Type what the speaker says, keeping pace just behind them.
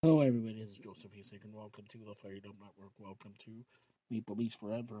Hello, everybody. This is Joseph Hasek, and welcome to the FiredUp Network. Welcome to Maple Leafs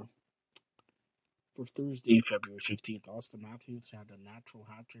Forever. For Thursday, February 15th, Austin Matthews had a natural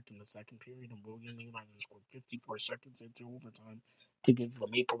hat trick in the second period, and William Nylander scored 54 seconds into overtime to give the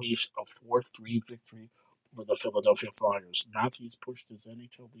Maple Leafs a 4-3 victory over the Philadelphia Flyers. Matthews pushed his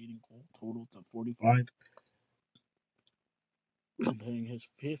NHL leading goal total to 45, completing his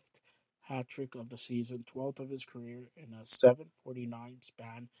fifth hat trick of the season, 12th of his career, in a 7:49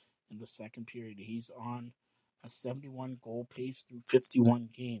 span in the second period. He's on a 71 goal pace through 51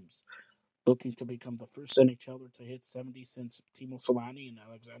 games, looking to become the first NHLer to hit 70 since Timo Solani and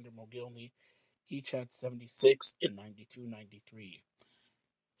Alexander Mogilny each had 76 in 92-93.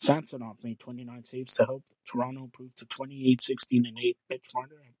 Samsonov made 29 saves to help Toronto improve to 28, 16, and 8. Mitch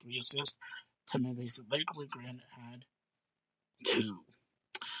Marner had 3 assists. Timothy Liljegren had 2.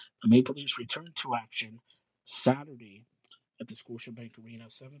 The Maple Leafs returned to action Saturday at the Scotiabank Arena,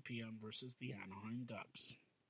 7 p.m. versus the Anaheim Ducks.